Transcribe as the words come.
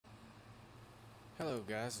Hello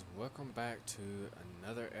guys, welcome back to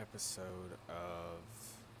another episode of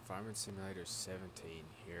Farming Simulator 17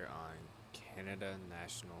 here on Canada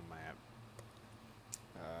National Map.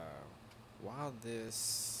 While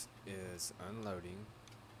this is unloading,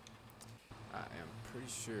 I am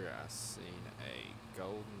pretty sure I seen a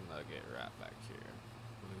golden nugget right back here.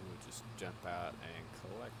 We will just jump out and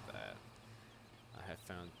collect that. I have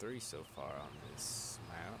found 3 so far on this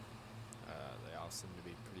map. They all seem to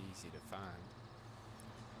be pretty easy to find.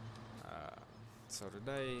 So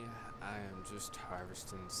today I am just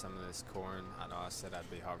harvesting some of this corn. I know I said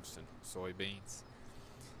I'd be harvesting soybeans,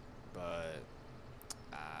 but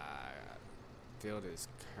field is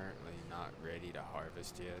currently not ready to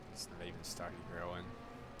harvest yet. It's not even started growing.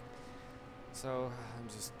 So I'm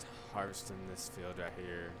just harvesting this field right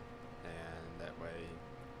here, and that way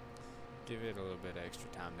give it a little bit extra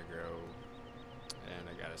time to grow. And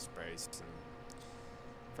I gotta spray some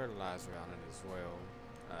fertilizer on it as well.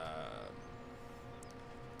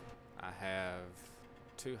 I have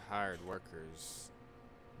 2 hired workers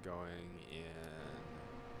going in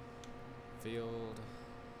field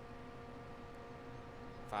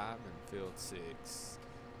 5 and field 6,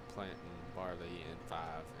 planting barley in 5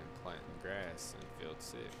 and planting grass in field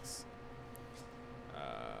 6.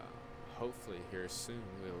 Hopefully here soon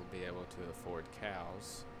we'll be able to afford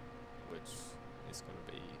cows, which is going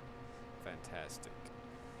to be fantastic.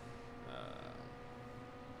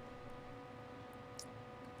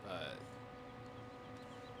 But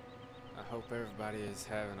I hope everybody is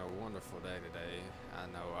having a wonderful day today. I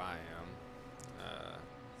know I am.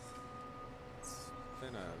 It's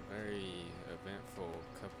been a very eventful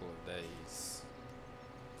couple of days,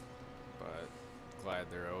 but glad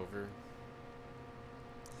they're over.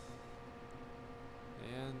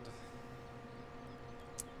 And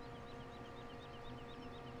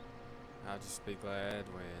I'll just be glad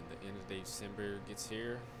when the end of December gets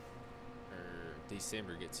here.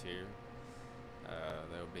 December gets here.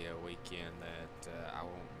 There'll be a weekend that I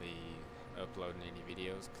won't be uploading any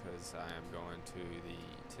videos because I am going to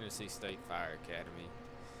the Tennessee State Fire Academy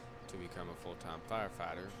to become a full-time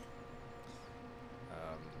firefighter,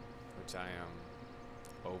 which I am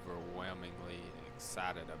overwhelmingly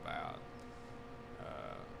excited about.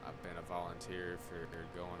 I've been a volunteer for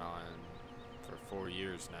going on for 4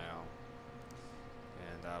 years now,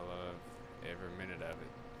 and I love every minute of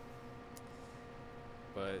it.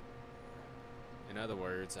 But in other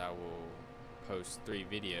words, I will post 3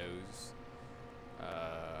 videos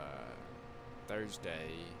Thursday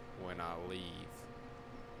when I leave,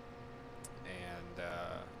 and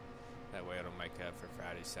that way it'll make up for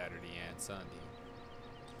Friday, Saturday, and Sunday.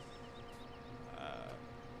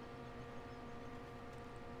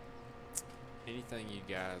 Anything you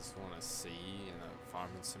guys want to see in a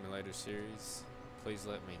farming simulator series, please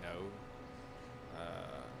let me know.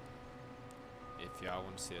 If y'all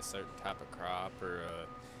want to see a certain type of crop or a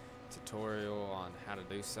tutorial on how to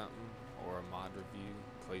do something or a mod review,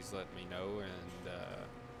 please let me know, and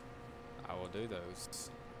I will do those.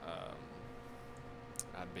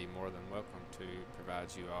 I'd be more than welcome to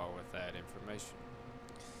provide you all with that information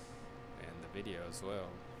and the video as well.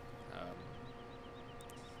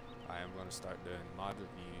 I am going to start doing mod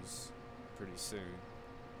reviews pretty soon.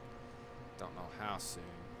 Don't know how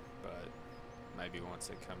soon, but maybe once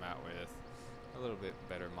they come out with a little bit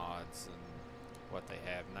better mods than what they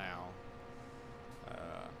have now.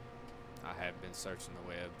 I have been searching the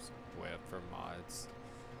web for mods,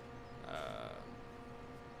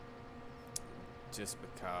 just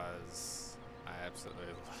because I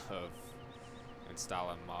absolutely love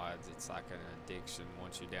installing mods. It's like an addiction.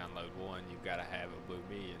 Once you download one, you've got to have a Blue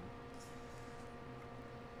Million.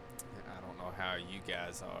 I don't know how you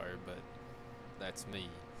guys are, but that's me.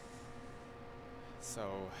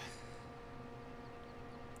 So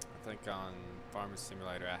I think on Farming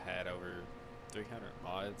Simulator I had over 300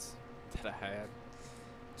 mods that I had,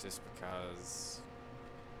 just because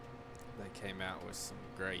they came out with some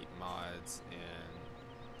great mods in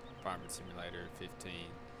Farming Simulator 15,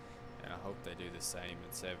 and I hope they do the same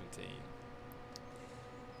in 17.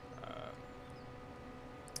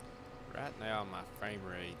 Right now my frame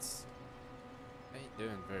rates ain't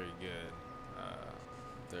doing very good.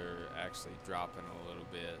 They're actually dropping a little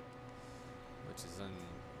bit, which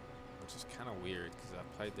is kind of weird because I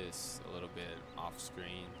played this a little bit off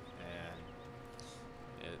screen and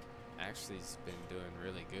it actually's been doing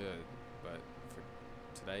really good, but for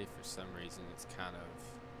today for some reason it's kind of,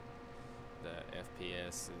 the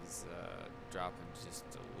FPS is dropping just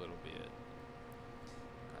a little bit.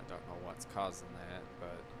 I don't know what's causing that,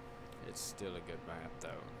 but it's still a good map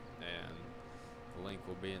though, and the link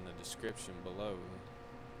will be in the description below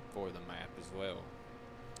for the map as well.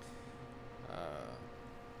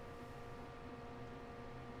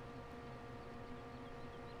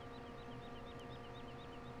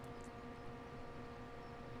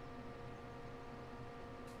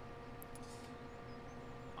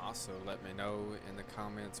 Also, let me know in the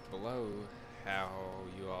comments below how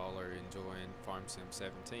you all are enjoying Farm Sim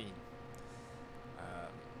 17.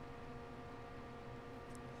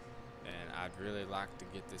 And I'd really like to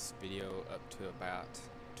get this video up to about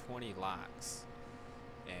 20 likes.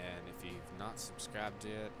 And if you've not subscribed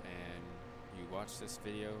yet and you watch this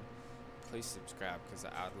video, please subscribe, because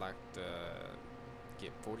I'd like to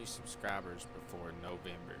get 40 subscribers before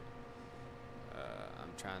November.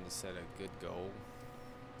 I'm trying to set a good goal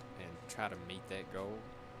and try to meet that goal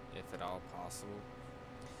if at all possible.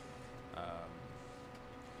 I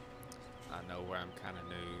know where I'm kind of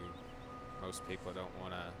new. Most people don't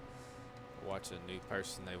want to watch a new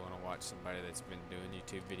person. They want to watch somebody that's been doing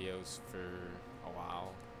YouTube videos for a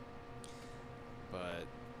while. But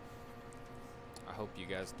I hope you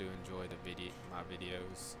guys do enjoy my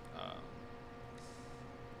videos.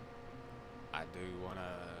 I do want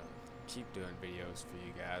to keep doing videos for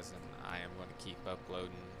you guys, and I am going to keep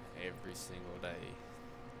uploading every single day.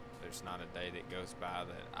 There's not a day that goes by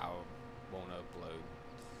that I won't upload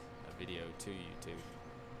a video to YouTube.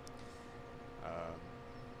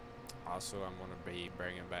 Also, I'm going to be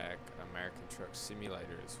bringing back American Truck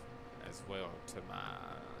Simulator as well to my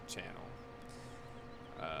channel.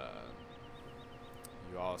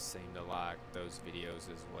 You all seem to like those videos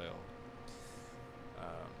as well.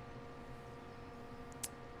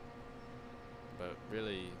 But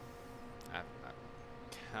really, I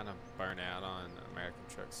kind of burn out on American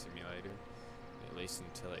Truck Simulator, at least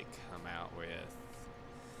until they come out with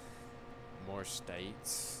more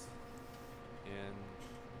states in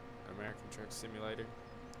American Truck Simulator.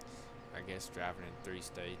 I guess driving in 3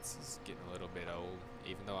 states is getting a little bit old,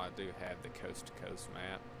 even though I do have the coast to coast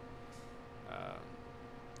map.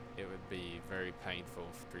 It would be very painful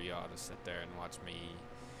for y'all to sit there and watch me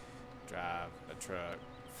drive a truck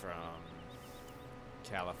from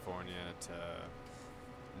California to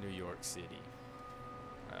New York City.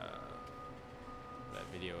 That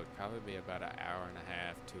video would probably be about an hour and a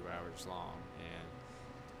half, 2 hours long, and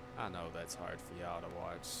I know that's hard for y'all to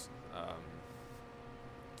watch. I'm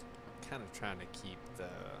kind of trying to keep the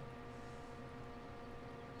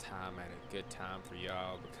time at a good time for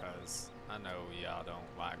y'all, because I know y'all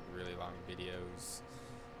don't like really long videos.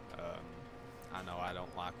 I know I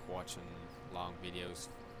don't like watching long videos,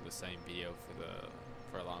 the same video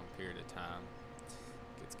for a long period of time.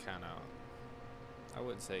 It's kind of, I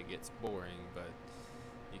wouldn't say it gets boring, but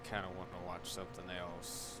you kind of want to watch something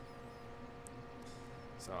else.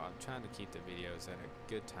 So I'm trying to keep the videos at a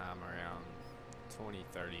good time, around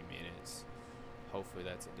 20-30 minutes. Hopefully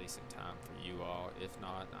that's a decent time for you all. If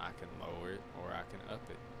not, I can lower it or I can up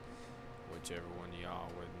it, whichever one y'all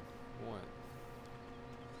would want.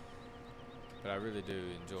 But I really do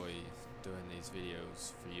enjoy doing these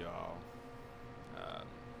videos for y'all.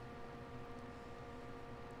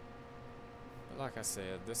 But like I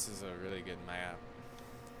said, this is a really good map.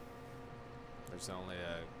 There's only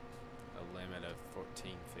a limit of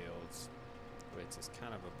 14 fields, which is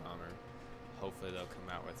kind of a bummer. Hopefully they'll come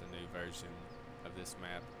out with a new version of this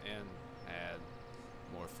map and add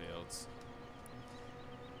more fields.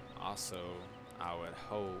 Also, I would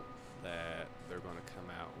hope that they're going to come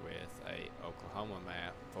out with a Oklahoma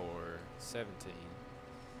map for 17.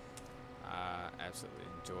 I absolutely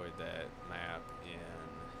enjoyed that map in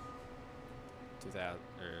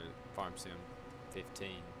Farm Sim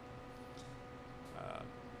 15.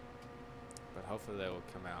 But hopefully they will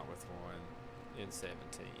come out with one in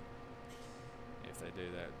 17. If they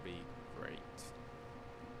do, that would be great.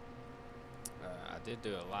 I did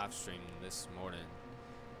do a live stream this morning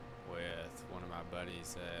with one of my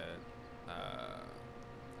buddies that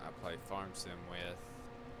I play Farm Sim with.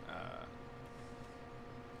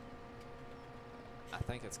 I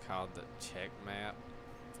think it's called the Check Map.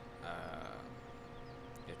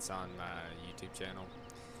 It's on my YouTube channel.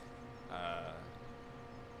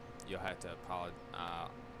 You'll have to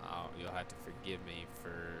you'll have to forgive me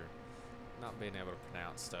for not being able to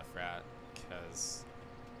pronounce stuff right, because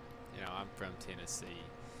you know, I'm from Tennessee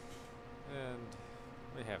and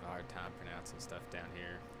we have a hard time pronouncing stuff down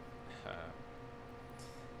here.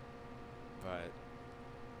 But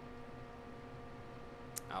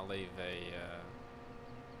I'll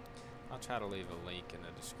try to leave a link in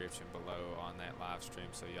the description below on that live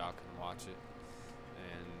stream so y'all can watch it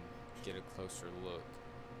and get a closer look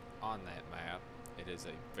on that map. It is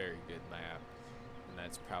a very good map, and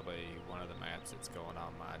that's probably one of the maps that's going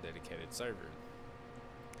on my dedicated server.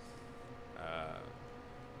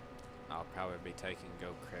 probably be taking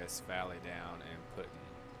Go Crest Valley down and putting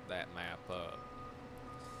that map up.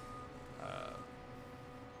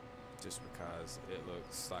 Just because it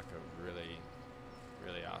looks like a really,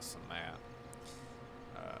 really awesome map.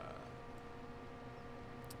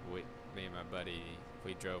 Me and my buddy,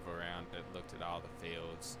 we drove around and looked at all the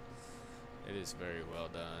fields. It is very well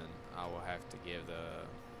done. I will have to give the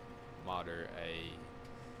modder a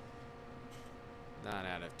 9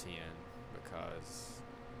 out of 10 because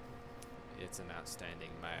it's an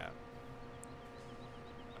outstanding map.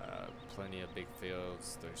 Plenty of big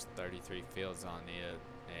fields. There's 33 fields on it,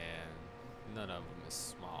 and none of them is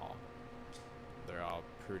small. They're all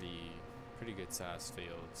pretty good sized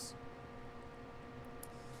fields.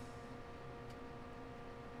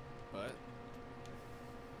 But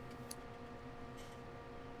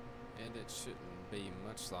and it shouldn't be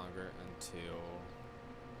much longer until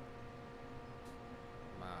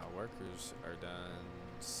my workers are done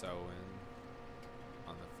sowing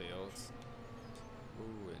on the fields.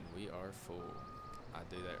 Ooh, and we are full. I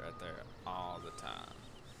do that right there all the time.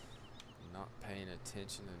 Not paying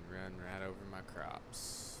attention and run right over my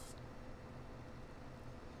crops.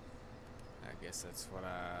 I guess that's what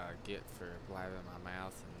I get for blabbing my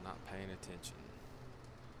mouth and not paying attention.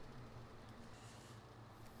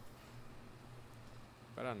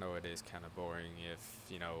 But I know it is kind of boring if,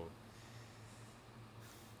 you know,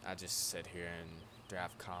 I just sit here and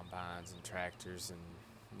drive combines and tractors and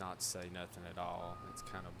not say nothing at all. It's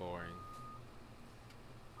kind of boring.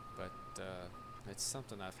 But it's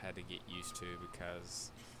something I've had to get used to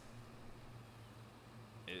because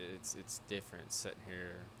it's different sitting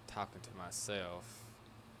here talking to myself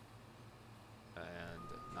and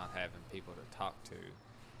not having people to talk to.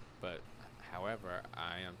 But however,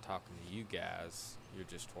 I am talking to you guys. You're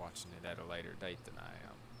just watching it at a later date than I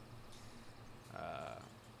am.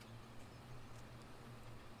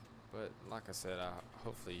 But like I said,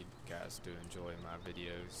 hopefully you guys do enjoy my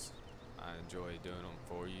videos. I enjoy doing them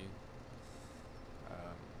for you.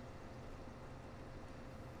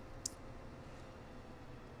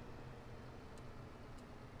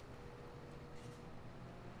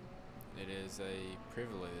 It is a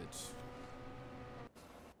privilege.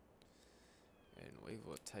 And we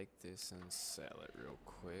will take this and sell it real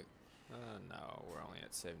quick. No, we're only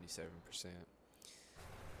at 77%.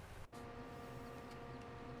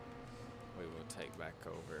 We will take back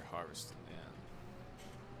over harvesting then.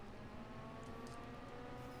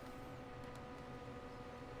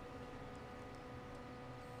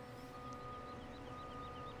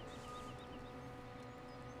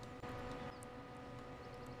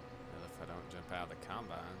 Well, if I don't jump out of the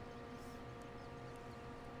combine.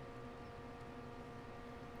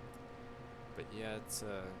 But yeah, it's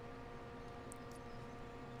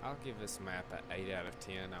I'll give this map an 8 out of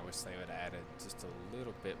 10. I wish they would have added just a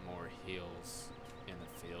little bit more hills in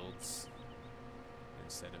the fields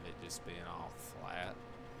instead of it just being all flat.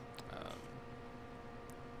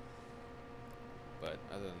 But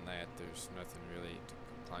other than that, there's nothing really to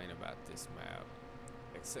complain about this map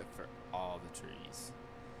except for all the trees.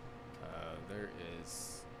 There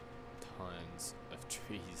is tons of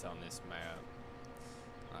trees on this map.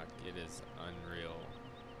 Like, it is unreal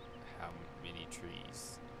how many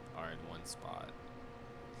trees are in one spot.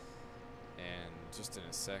 And just in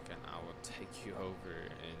a second, I will take you over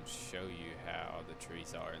and show you how the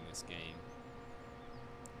trees are in this game.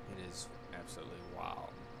 It is absolutely wild.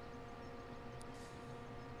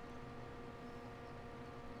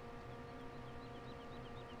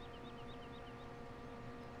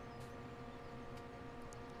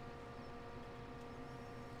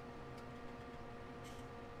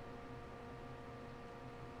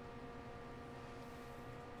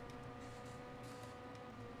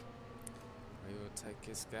 We will take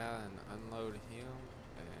this guy and unload him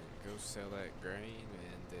and go sell that grain,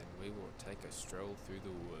 and then we will take a stroll through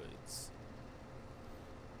the woods.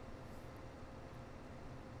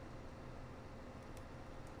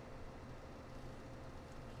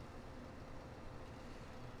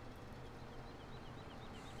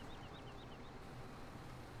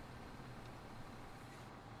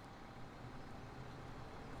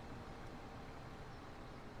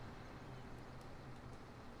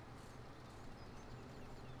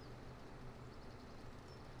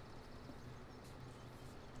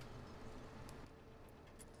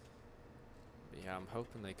 Yeah, I'm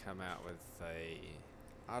hoping they come out with a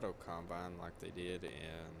auto combine like they did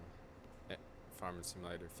in Farming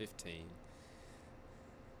Simulator 15.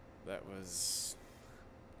 That was,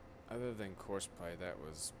 other than Courseplay, that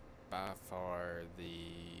was by far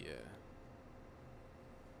the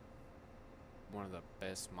one of the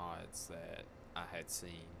best mods that I had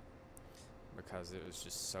seen. because it was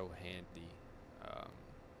just so handy. Um,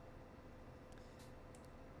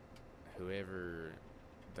 Whoever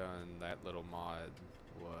done that little mod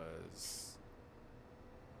was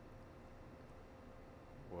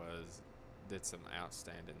was did some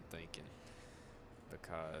outstanding thinking,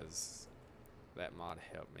 because that mod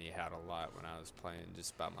helped me out a lot when I was playing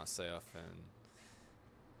just by myself and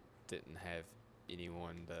didn't have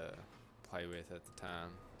anyone to play with at the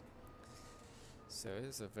time. So it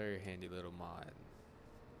was a very handy little mod.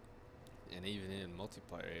 And even in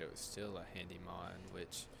multiplayer, it was still a handy mod,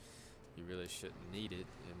 which you really shouldn't need it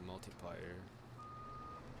in multiplayer.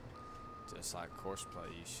 Just like courseplay,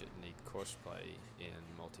 you shouldn't need courseplay in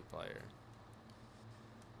multiplayer.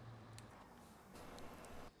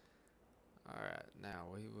 Alright, now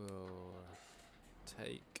we will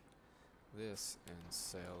take this and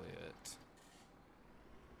sell it.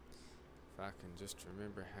 If I can just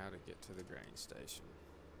remember how to get to the grain station.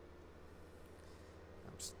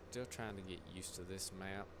 I'm still trying to get used to this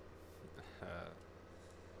map.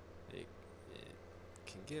 It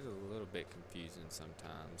can get a little bit confusing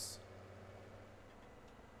sometimes.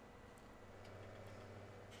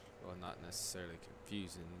 Well, not necessarily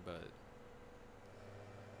confusing, but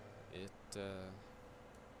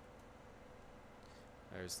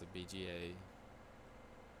there's the BGA.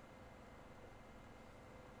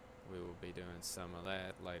 We will be doing some of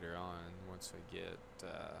that later on once we get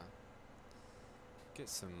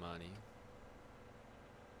some money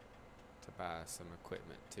to buy some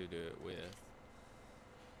equipment to do it with.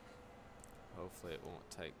 Hopefully it won't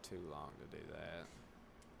take too long to do that.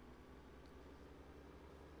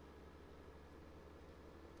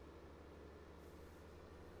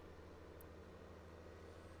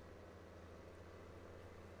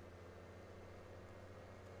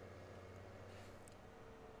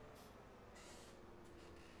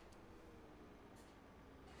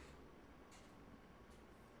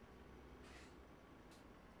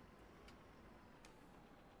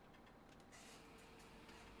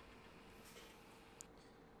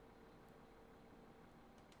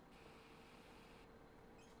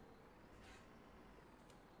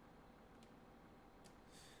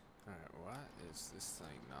 Alright, why is this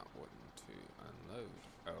thing not wanting to unload?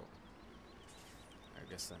 Oh, I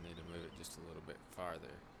guess I need to move it just a little bit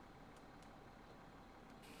farther.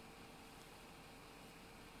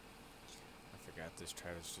 I forgot this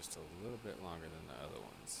track is just a little bit longer than the other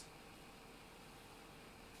ones.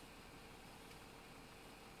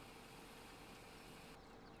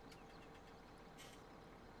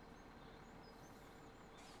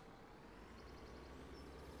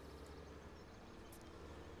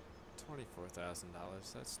 $24,000,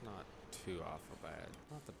 that's not too awful bad.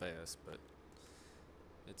 Not the best, but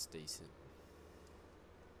it's decent.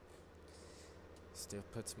 Still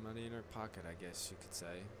puts money in her pocket, I guess you could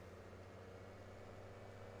say.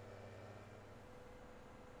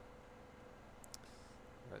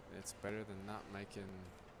 But it's better than not making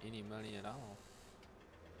any money at all.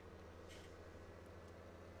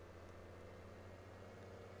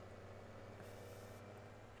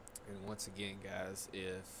 And once again, guys,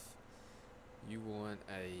 if you want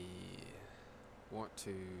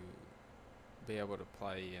to be able to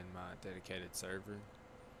play in my dedicated server,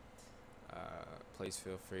 please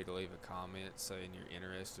feel free to leave a comment saying you're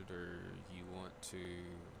interested or you want to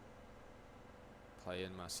play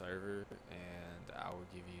in my server, and I will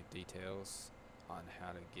give you details on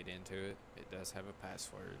how to get into it. It does have a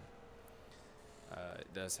password.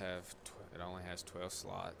 It only has 12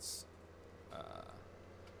 slots.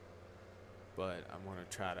 But I'm going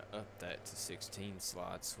to try to up that to 16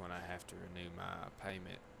 slots when I have to renew my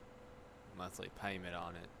monthly payment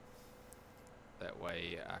on it. That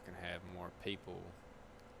way I can have more people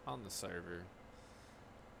on the server.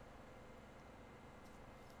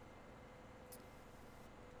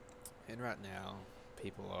 And right now,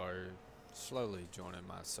 people are slowly joining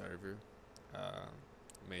my server.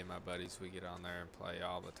 Me and my buddies, we get on there and play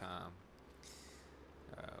all the time.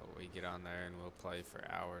 We get on there and we'll play for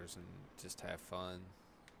hours and just have fun.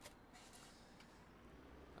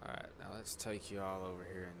 Alright, now let's take you all over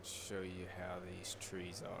here and show you how these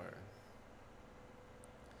trees are.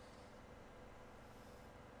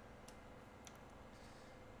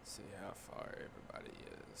 See how far everybody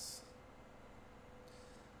is.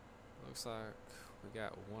 Looks like we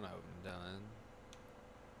got one of them done.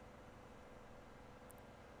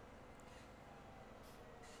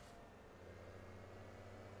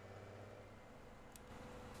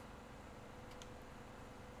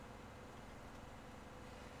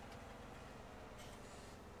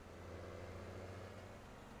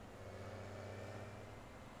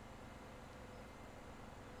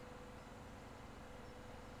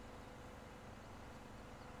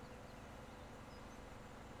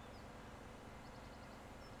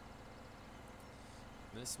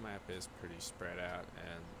 this map is pretty spread out,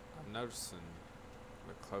 and I'm noticing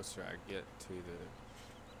the closer I get to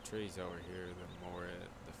the trees over here, the more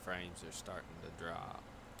the frames are starting to drop.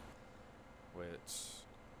 Which,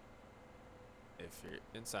 if you're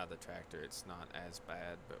inside the tractor, it's not as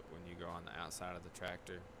bad, but when you go on the outside of the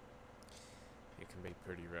tractor, it can be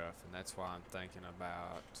pretty rough, and that's why I'm thinking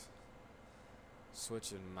about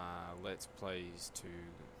switching my Let's Plays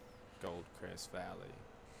to Goldcrest Valley,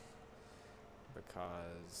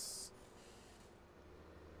 because,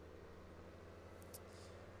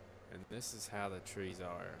 and this is how the trees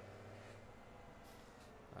are.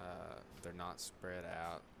 They're not spread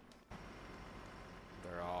out.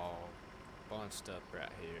 They're all bunched up right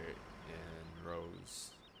here in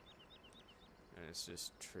rows, and it's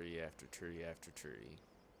just tree after tree after tree.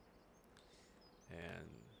 And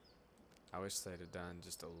I wish they'd have done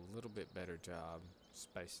just a little bit better job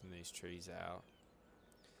spacing these trees out.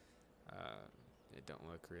 It don't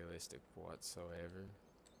look realistic whatsoever,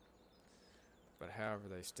 but however,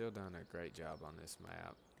 they've still done a great job on this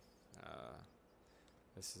map.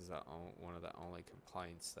 This is one of the only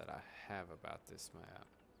complaints that I have about this map,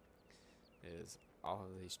 is all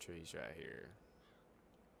of these trees right here.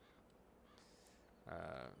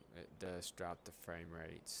 It does drop the frame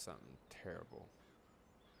rate something terrible.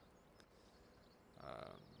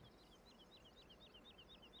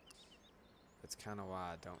 That's kind of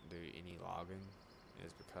why I don't do any logging,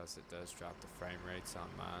 is because it does drop the frame rates on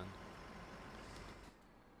mine.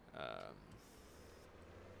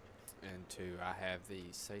 And two, I have the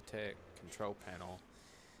SATEC control panel,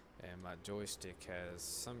 and my joystick has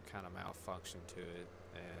some kind of malfunction to it,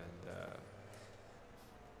 and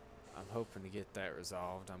I'm hoping to get that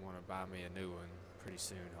resolved. I'm going to buy me a new one pretty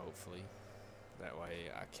soon, hopefully. That way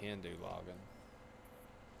I can do logging,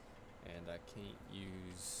 and I can't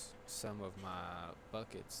use some of my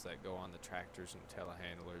buckets that go on the tractors and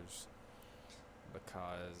telehandlers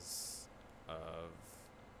because of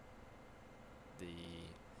the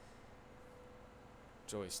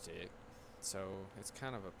joystick, so it's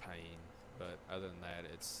kind of a pain, but other than that,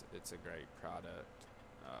 it's a great product.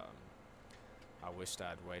 I wished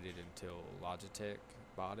I'd waited until Logitech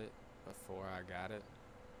bought it before I got it,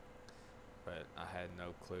 but I had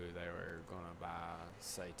no clue they were gonna buy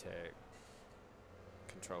SATEC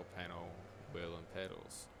control panel, wheel and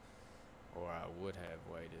pedals, or I would have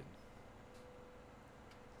waited.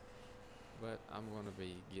 But I'm gonna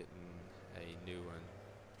be getting a new one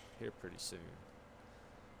here pretty soon.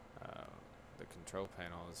 The control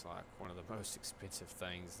panel is like one of the most expensive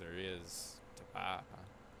things there is to buy,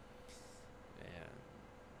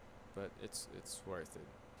 but it's worth it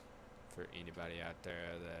for anybody out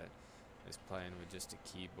there that is playing with just a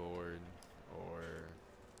keyboard, or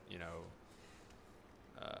you know,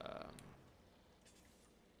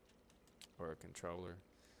 or a controller.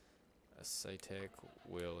 A SATEC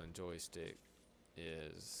wheel and joystick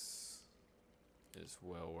is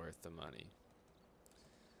well worth the money.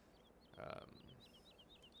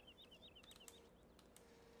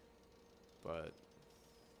 But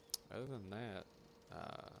other than that,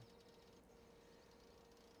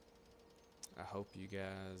 I hope you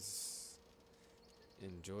guys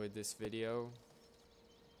enjoyed this video.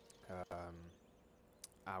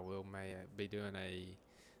 I will be doing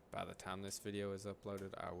by the time this video is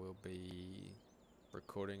uploaded, I will be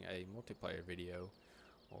recording a multiplayer video,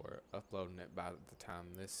 or uploading it by the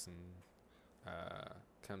time this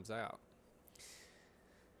comes out.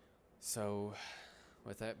 So,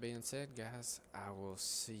 with that being said, guys, I will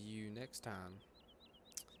see you next time.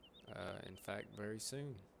 In fact, very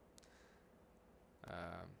soon.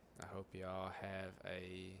 I hope y'all have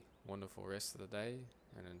a wonderful rest of the day,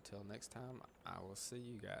 and until next time, I will see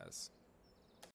you guys.